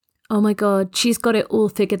Oh my God, she's got it all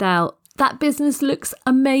figured out. That business looks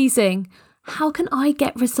amazing. How can I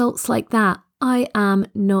get results like that? I am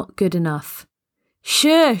not good enough.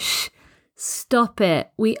 Shush! Stop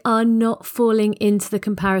it. We are not falling into the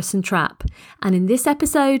comparison trap. And in this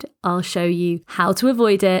episode, I'll show you how to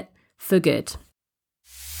avoid it for good.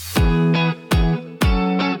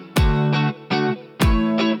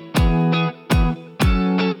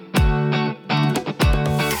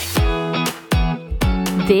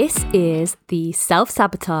 This is the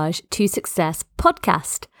Self-Sabotage to Success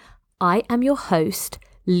podcast. I am your host,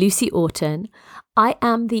 Lucy Orton. I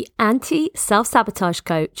am the anti-self-sabotage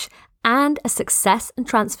coach and a success and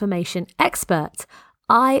transformation expert.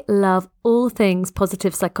 I love all things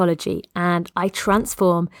positive psychology, and I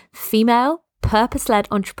transform female purpose-led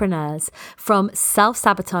entrepreneurs from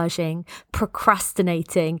self-sabotaging,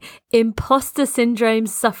 procrastinating, imposter syndrome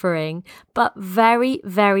suffering, but very,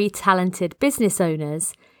 very talented business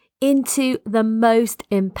owners into the most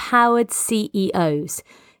empowered CEOs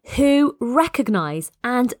who recognize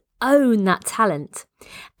and own that talent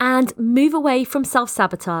and move away from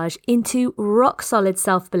self-sabotage into rock-solid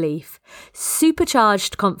self-belief,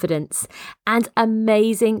 supercharged confidence, and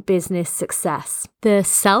amazing business success. The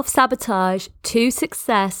Self-Sabotage to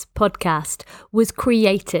Success podcast was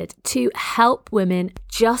created to help women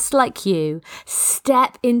just like you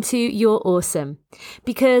step into your awesome,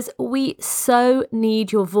 because we so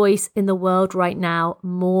need your voice in the world right now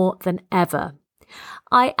more than ever.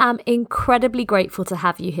 I am incredibly grateful to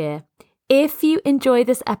have you here. If you enjoy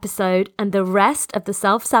this episode and the rest of the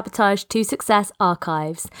Self-Sabotage to Success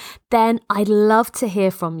archives, then I'd love to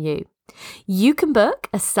hear from you. You can book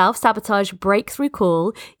a self-sabotage breakthrough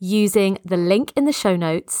call using the link in the show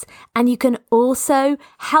notes, and you can also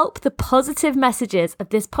help the positive messages of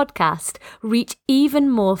this podcast reach even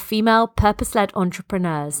more female purpose-led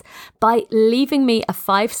entrepreneurs by leaving me a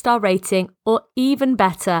 5-star rating, or even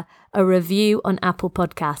better, a review on Apple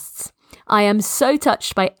Podcasts. I am so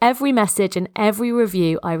touched by every message and every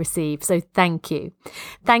review I receive, so thank you.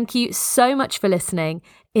 Thank you so much for listening.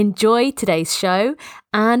 Enjoy today's show,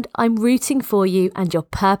 and I'm rooting for you and your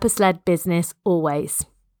purpose-led business always.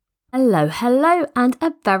 Hello, and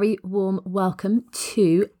a very warm welcome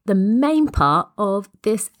to the main part of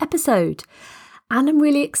this episode. And I'm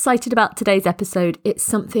really excited about today's episode. It's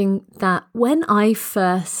something that when I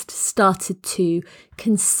first started to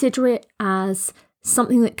consider it as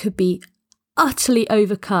something that could be utterly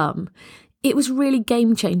overcome, it was really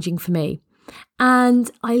game-changing for me.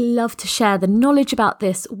 And I love to share the knowledge about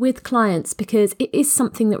this with clients because it is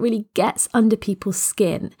something that really gets under people's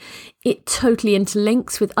skin. It totally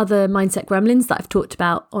interlinks with other mindset gremlins that I've talked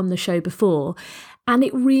about on the show before. And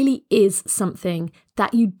it really is something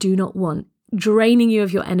that you do not want, draining you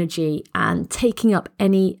of your energy and taking up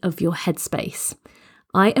any of your headspace.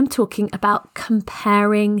 I am talking about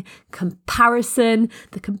comparison,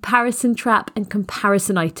 the comparison trap, and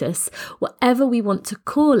comparisonitis, whatever we want to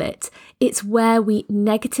call it. It's where we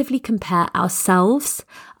negatively compare ourselves,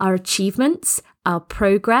 our achievements, our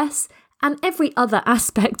progress, and every other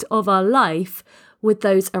aspect of our life with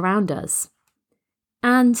those around us.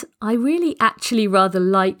 And I really actually rather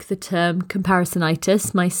like the term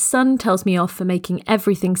comparisonitis. My son tells me off for making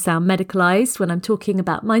everything sound medicalized when I'm talking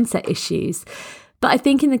about mindset issues. But I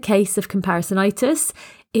think in the case of comparisonitis,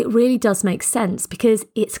 it really does make sense because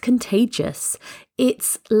it's contagious.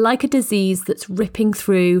 It's like a disease that's ripping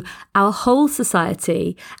through our whole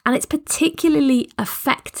society, and it's particularly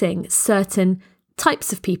affecting certain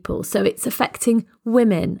types of people. So it's affecting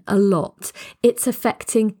women a lot. It's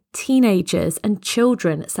affecting teenagers and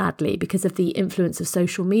children, sadly, because of the influence of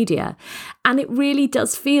social media. And it really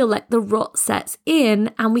does feel like the rot sets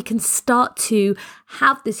in and we can start to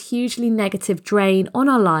have this hugely negative drain on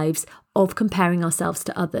our lives of comparing ourselves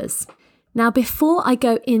to others. Now, before I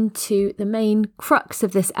go into the main crux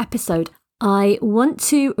of this episode, I want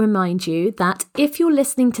to remind you that if you're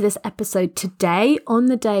listening to this episode today, on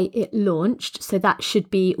the day it launched, so that should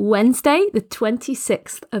be Wednesday, the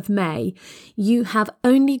 26th of May, you have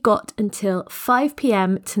only got until 5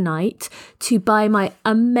 p.m. tonight to buy my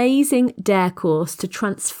amazing Dare course to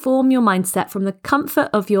transform your mindset from the comfort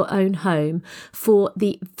of your own home for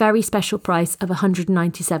the very special price of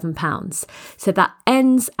 £197. So that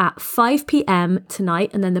ends at 5 p.m. tonight,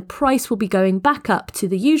 and then the price will be going back up to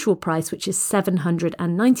the usual price, which is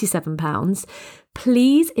 £797.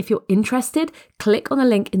 Please, if you're interested, click on the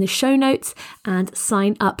link in the show notes and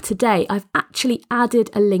sign up today. I've actually added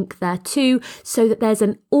a link there too, so that there's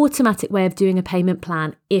an automatic way of doing a payment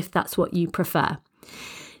plan if that's what you prefer.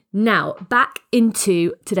 Now, back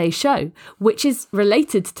into today's show, which is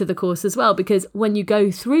related to the course as well, because when you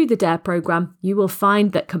go through the DARE program, you will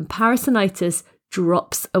find that comparisonitis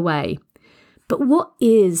drops away. But what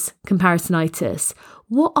is comparisonitis?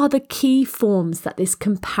 What are the key forms that this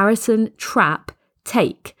comparison trap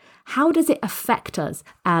take? How does it affect us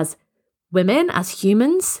as women, as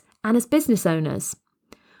humans, and as business owners?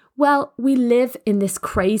 Well, we live in this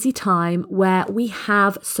crazy time where we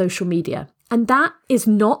have social media, and that is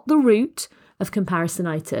not the root of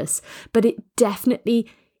comparisonitis, but it definitely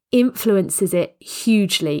influences it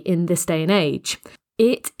hugely in this day and age.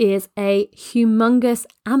 It is a humongous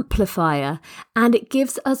amplifier, and it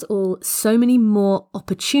gives us all so many more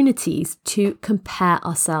opportunities to compare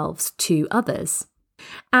ourselves to others.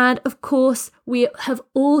 And of course, we have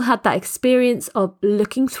all had that experience of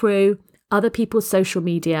looking through other people's social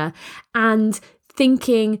media and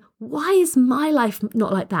thinking, why is my life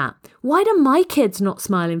not like that? Why do my kids not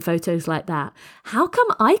smile in photos like that? How come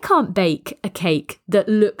I can't bake a cake that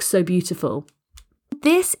looks so beautiful?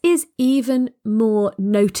 This is even more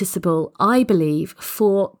noticeable, I believe,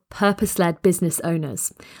 for purpose-led business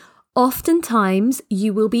owners. Oftentimes,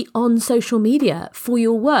 you will be on social media for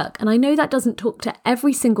your work. And I know that doesn't talk to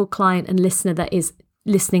every single client and listener that is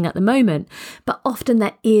listening at the moment, but often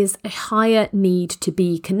there is a higher need to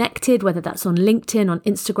be connected, whether that's on LinkedIn, on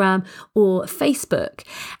Instagram, or Facebook.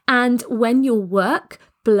 And when your work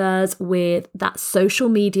blurs with that social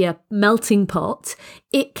media melting pot,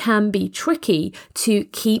 it can be tricky to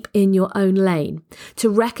keep in your own lane, to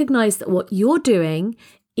recognize that what you're doing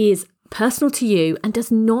is personal to you and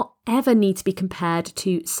does not ever need to be compared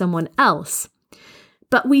to someone else.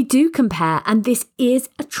 But we do compare, and this is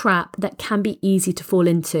a trap that can be easy to fall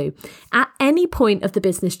into at any point of the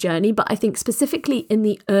business journey. But I think specifically in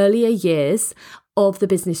the earlier years of the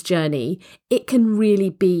business journey, it can really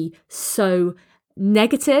be so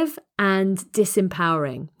negative and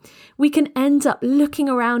disempowering. We can end up looking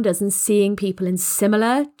around us and seeing people in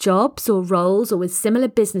similar jobs or roles or with similar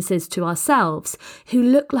businesses to ourselves who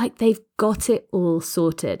look like they've got it all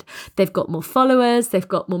sorted. They've got more followers, they've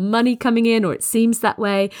got more money coming in, or it seems that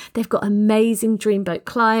way. They've got amazing dreamboat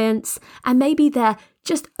clients, and maybe they're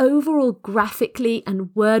just overall graphically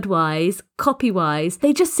and word-wise, copy-wise,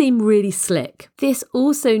 they just seem really slick. This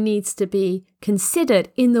also needs to be considered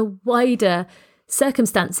in the wider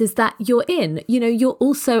circumstances that you're in. You know, you're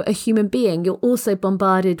also a human being. You're also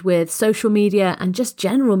bombarded with social media and just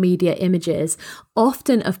general media images,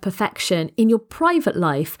 often of perfection in your private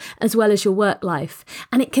life as well as your work life.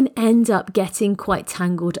 And it can end up getting quite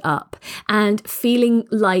tangled up and feeling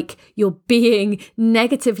like you're being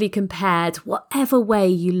negatively compared whatever way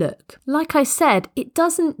you look. Like I said, it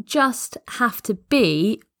doesn't just have to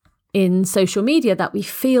be in social media that we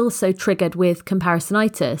feel so triggered with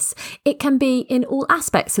comparisonitis. It can be in all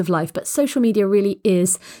aspects of life, but social media really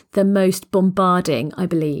is the most bombarding, I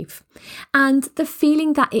believe. And the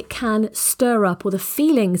feeling that it can stir up, or the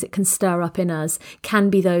feelings it can stir up in us, can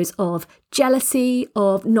be those of jealousy,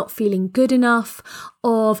 of not feeling good enough,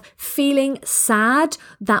 of feeling sad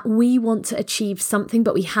that we want to achieve something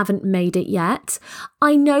but we haven't made it yet.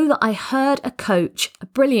 I know that I heard a coach, a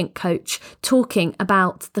brilliant coach, talking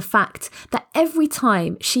about the fact that every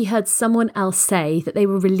time she heard someone else say that they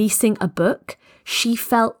were releasing a book, she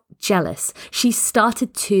felt jealous. She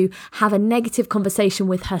started to have a negative conversation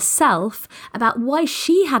with herself about why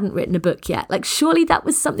she hadn't written a book yet. Like, surely that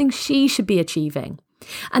was something she should be achieving.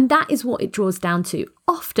 And that is what it draws down to.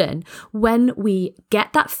 Often, when we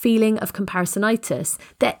get that feeling of comparisonitis,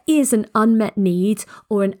 there is an unmet need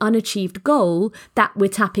or an unachieved goal that we're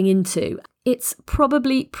tapping into. It's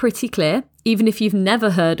probably pretty clear, even if you've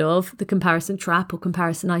never heard of the comparison trap or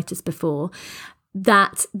comparisonitis before,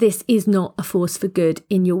 that this is not a force for good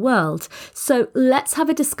in your world. So let's have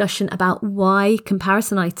a discussion about why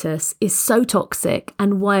comparisonitis is so toxic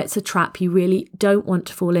and why it's a trap you really don't want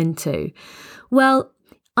to fall into. Well,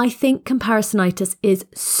 I think comparisonitis is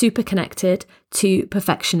super connected to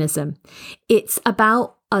perfectionism. It's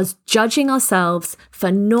about us judging ourselves for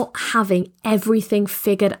not having everything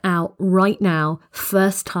figured out right now,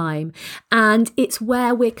 first time. And it's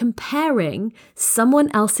where we're comparing someone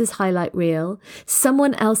else's highlight reel,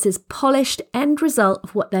 someone else's polished end result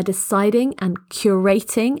of what they're deciding and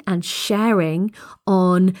curating and sharing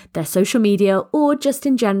on their social media, or just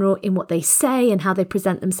in general in what they say and how they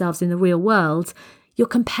present themselves in the real world. You're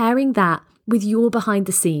comparing that with your behind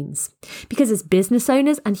the scenes. Because as business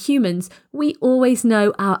owners and humans, we always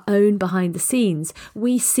know our own behind the scenes.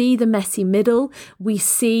 We see the messy middle, we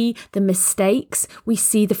see the mistakes, we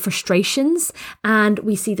see the frustrations, and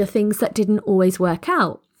we see the things that didn't always work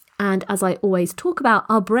out. And as I always talk about,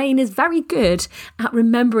 our brain is very good at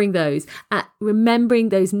remembering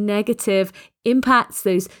those negative impacts,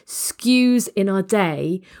 those skews in our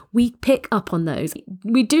day. We pick up on those.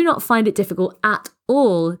 We do not find it difficult at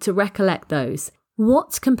all to recollect those.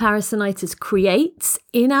 What comparisonitis creates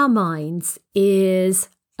in our minds is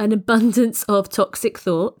an abundance of toxic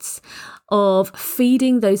thoughts, of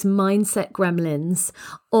feeding those mindset gremlins,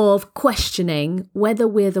 of questioning whether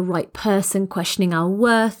we're the right person, questioning our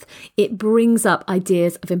worth. It brings up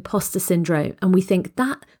ideas of imposter syndrome. And we think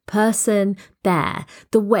that person there,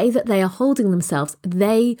 the way that they are holding themselves,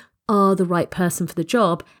 they are the right person for the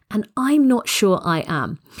job, and I'm not sure I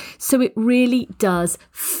am. So it really does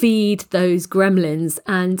feed those gremlins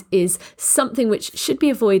and is something which should be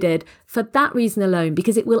avoided for that reason alone,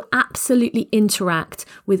 because it will absolutely interact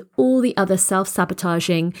with all the other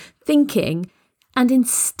self-sabotaging thinking. And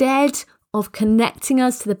instead of connecting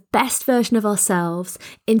us to the best version of ourselves,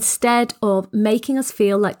 instead of making us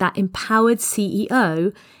feel like that empowered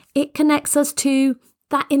CEO, it connects us to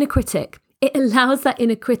that inner critic. It allows that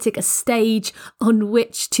inner critic a stage on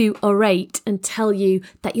which to orate and tell you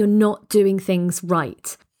that you're not doing things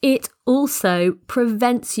right. It also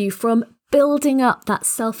prevents you from building up that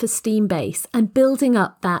self-esteem base and building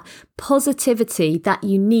up that positivity that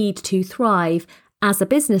you need to thrive as a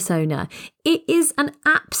business owner. It is an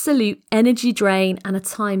absolute energy drain and a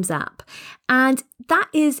time zap. And that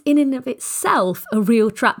is in and of itself a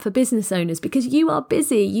real trap for business owners, because you are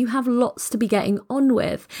busy, you have lots to be getting on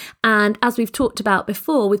with. And as we've talked about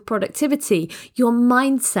before with productivity, your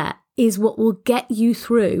mindset is what will get you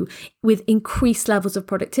through with increased levels of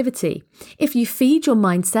productivity. If you feed your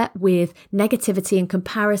mindset with negativity and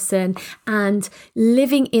comparison and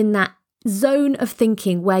living in that zone of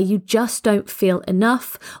thinking where you just don't feel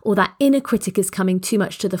enough, or that inner critic is coming too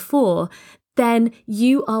much to the fore, then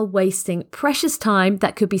you are wasting precious time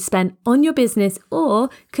that could be spent on your business or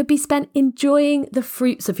could be spent enjoying the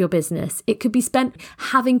fruits of your business. It could be spent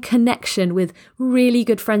having connection with really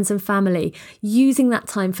good friends and family, using that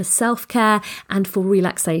time for self-care and for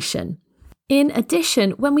relaxation. In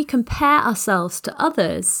addition, when we compare ourselves to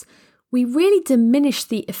others, we really diminish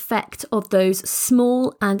the effect of those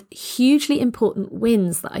small and hugely important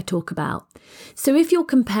wins that I talk about. So if you're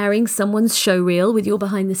comparing someone's showreel with your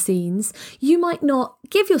behind the scenes, you might not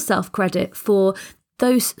give yourself credit for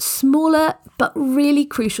those smaller but really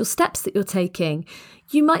crucial steps that you're taking.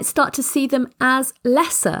 You might start to see them as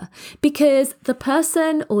lesser because the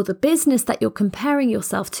person or the business that you're comparing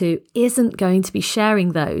yourself to isn't going to be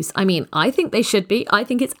sharing those. I mean, I think they should be. I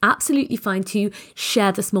think it's absolutely fine to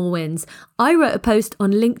share the small wins. I wrote a post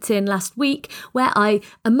on LinkedIn last week where I,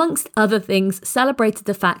 amongst other things, celebrated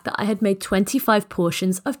the fact that I had made 25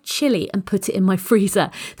 portions of chili and put it in my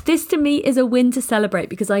freezer. This to me is a win to celebrate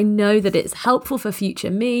because I know that it's helpful for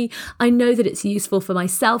future me. I know that it's useful for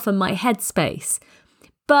myself and my headspace.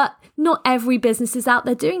 But not every business is out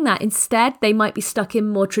there doing that. Instead, they might be stuck in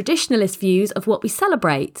more traditionalist views of what we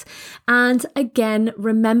celebrate. And again,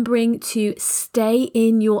 remembering to stay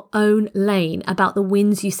in your own lane about the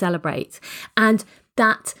wins you celebrate, and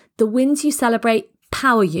that the wins you celebrate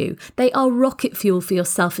power you. They are rocket fuel for your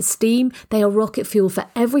self-esteem. They are rocket fuel for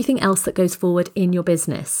everything else that goes forward in your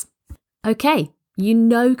business. Okay, you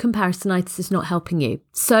know comparisonitis is not helping you.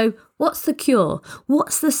 So what's the cure?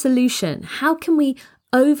 What's the solution? How can we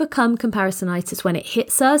overcome comparisonitis when it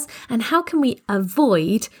hits us, and how can we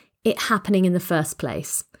avoid it happening in the first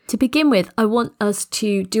place? To begin with, I want us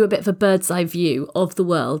to do a bit of a bird's eye view of the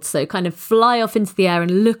world. So kind of fly off into the air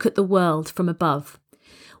and look at the world from above.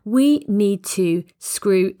 We need to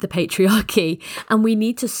screw the patriarchy, and we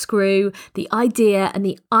need to screw the idea and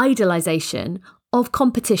the idolization of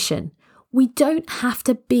competition. We don't have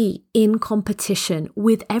to be in competition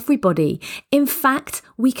with everybody. In fact,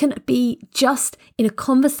 we can be just in a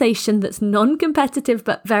conversation that's non-competitive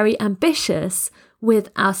but very ambitious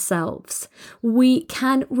with ourselves. We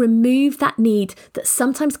can remove that need that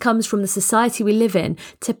sometimes comes from the society we live in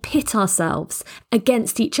to pit ourselves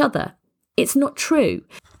against each other. It's not true.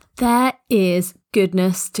 There is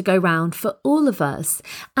goodness to go round for all of us.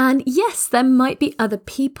 And yes, there might be other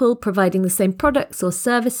people providing the same products or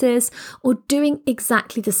services or doing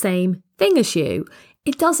exactly the same thing as you.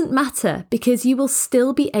 It doesn't matter because you will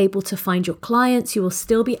still be able to find your clients. You will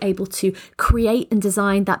still be able to create and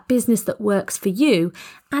design that business that works for you.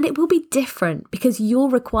 And it will be different because your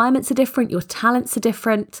requirements are different, your talents are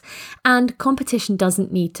different, and competition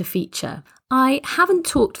doesn't need to feature. I haven't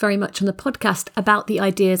talked very much on the podcast about the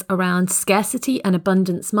ideas around scarcity and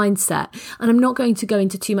abundance mindset, and I'm not going to go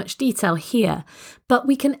into too much detail here, but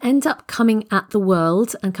we can end up coming at the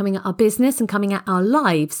world and coming at our business and coming at our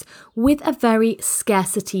lives with a very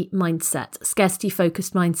scarcity mindset, scarcity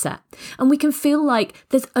focused mindset. And we can feel like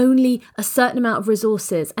there's only a certain amount of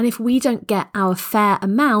resources, and if we don't get our fair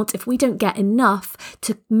amount, if we don't get enough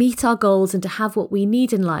to meet our goals and to have what we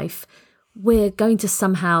need in life, we're going to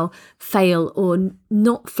somehow fail or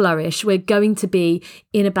not flourish. We're going to be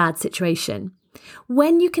in a bad situation.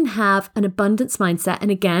 When you can have an abundance mindset, and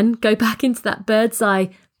again, go back into that bird's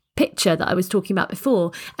eye picture that I was talking about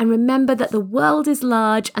before, and remember that the world is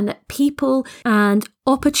large and that people and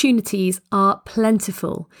opportunities are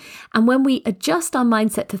plentiful. And when we adjust our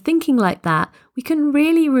mindset to thinking like that, we can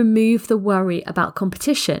really remove the worry about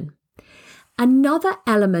competition. Another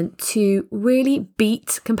element to really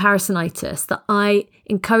beat comparisonitis that I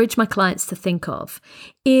encourage my clients to think of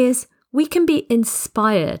is we can be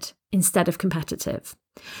inspired instead of competitive.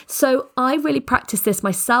 So I really practice this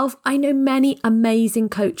myself. I know many amazing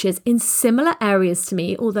coaches in similar areas to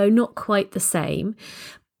me, although not quite the same.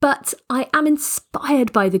 But I am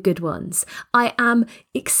inspired by the good ones. I am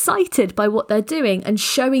excited by what they're doing and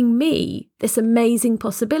showing me this amazing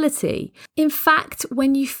possibility. In fact,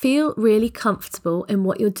 when you feel really comfortable in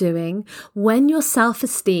what you're doing, when your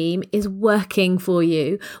self-esteem is working for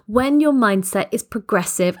you, when your mindset is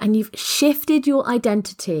progressive and you've shifted your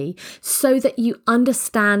identity so that you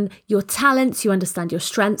understand your talents, you understand your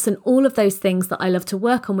strengths and all of those things that I love to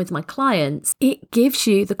work on with my clients, it gives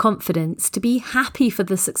you the confidence to be happy for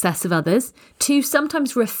the success of others, to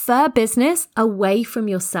sometimes refer business away from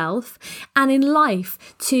yourself, and in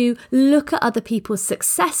life to look at other people's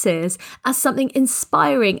successes as something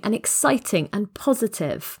inspiring and exciting and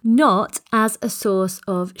positive, not as a source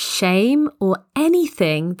of shame or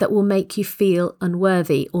anything that will make you feel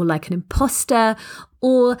unworthy or like an imposter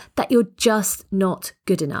or that you're just not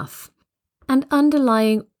good enough. And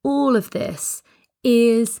underlying all of this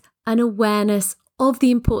is an awareness of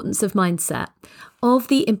the importance of mindset, of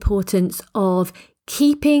the importance of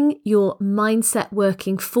keeping your mindset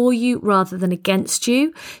working for you rather than against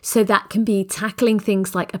you. So that can be tackling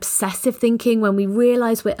things like obsessive thinking when we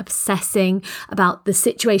realize we're obsessing about the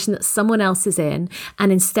situation that someone else is in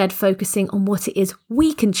and instead focusing on what it is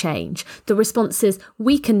we can change, the responses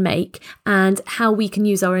we can make and how we can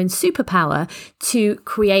use our own superpower to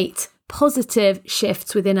create positive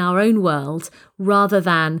shifts within our own world rather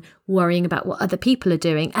than worrying about what other people are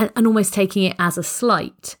doing and almost taking it as a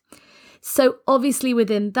slight. So obviously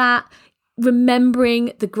within that,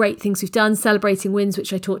 remembering the great things we've done, celebrating wins,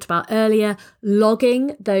 which I talked about earlier,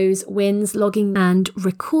 logging those wins, logging and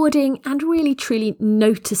recording, and really truly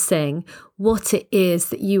noticing what it is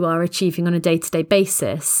that you are achieving on a day-to-day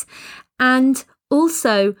basis. And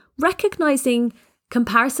also recognizing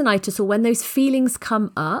comparisonitis, or when those feelings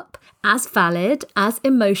come up, as valid, as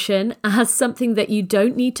emotion, as something that you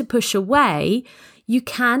don't need to push away. You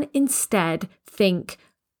can instead think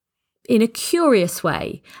in a curious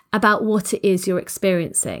way about what it is you're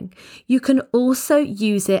experiencing. You can also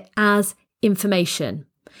use it as information.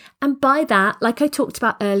 And by that, like I talked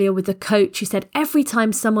about earlier with the coach who said every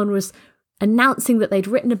time someone was announcing that they'd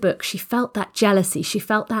written a book, she felt that jealousy, she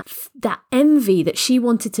felt that envy that she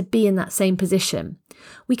wanted to be in that same position.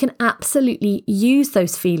 We can absolutely use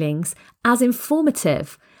those feelings as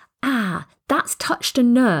informative. That's touched a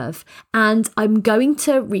nerve, and I'm going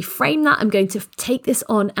to reframe that. I'm going to take this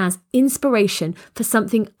on as inspiration for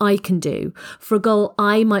something I can do, for a goal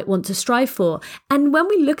I might want to strive for. And when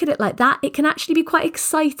we look at it like that, it can actually be quite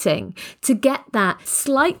exciting to get that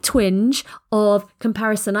slight twinge of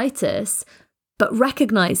comparisonitis, but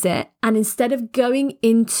recognize it. And instead of going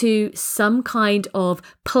into some kind of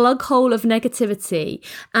plug hole of negativity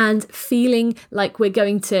and feeling like we're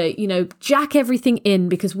going to, jack everything in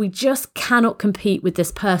because we just cannot compete with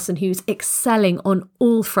this person who's excelling on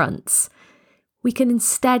all fronts, we can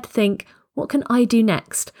instead think, what can I do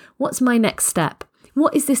next? What's my next step?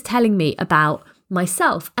 What is this telling me about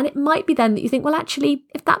myself? And it might be then that you think, well, actually,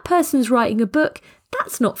 if that person's writing a book,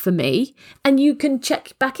 that's not for me. And you can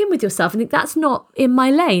check back in with yourself and think that's not in my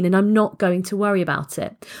lane and I'm not going to worry about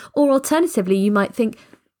it. Or alternatively, you might think,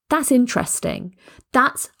 that's interesting.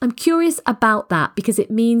 I'm curious about that because it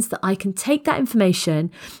means that I can take that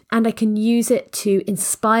information and I can use it to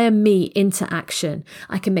inspire me into action.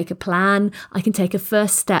 I can make a plan. I can take a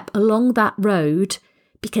first step along that road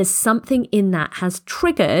because something in that has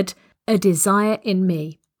triggered a desire in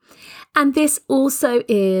me. And this also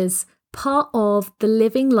is part of the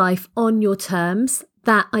living life on your terms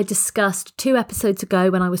that I discussed 2 episodes ago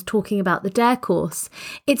when I was talking about the DARE course.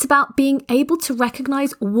 It's about being able to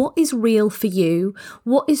recognize what is real for you,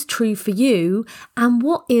 what is true for you, and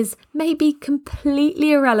what is maybe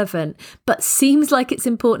completely irrelevant, but seems like it's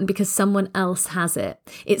important because someone else has it.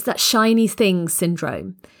 It's that shiny thing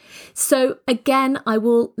syndrome. So again, I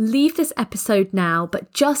will leave this episode now,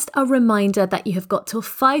 but just a reminder that you have got till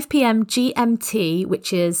 5 p.m. GMT,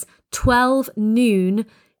 which is 12 noon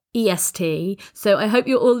EST. So I hope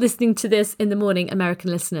you're all listening to this in the morning,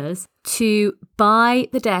 American listeners, to buy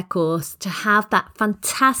the DARE course, to have that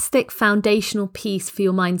fantastic foundational piece for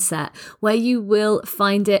your mindset, where you will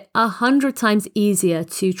find it 100 times easier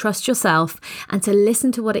to trust yourself and to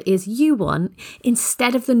listen to what it is you want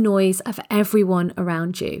instead of the noise of everyone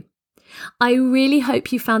around you. I really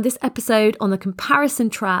hope you found this episode on the comparison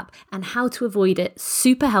trap and how to avoid it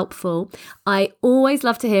super helpful. I always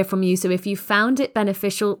love to hear from you, so if you found it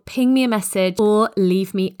beneficial, ping me a message or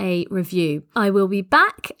leave me a review. I will be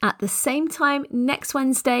back at the same time next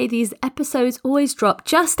Wednesday. These episodes always drop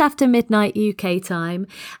just after midnight UK time,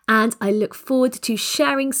 and I look forward to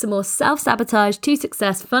sharing some more self-sabotage to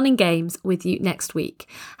success fun and games with you next week.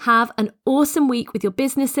 Have an awesome week with your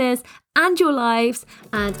businesses and your lives,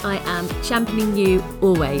 and I am championing you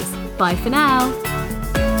always. Bye for now.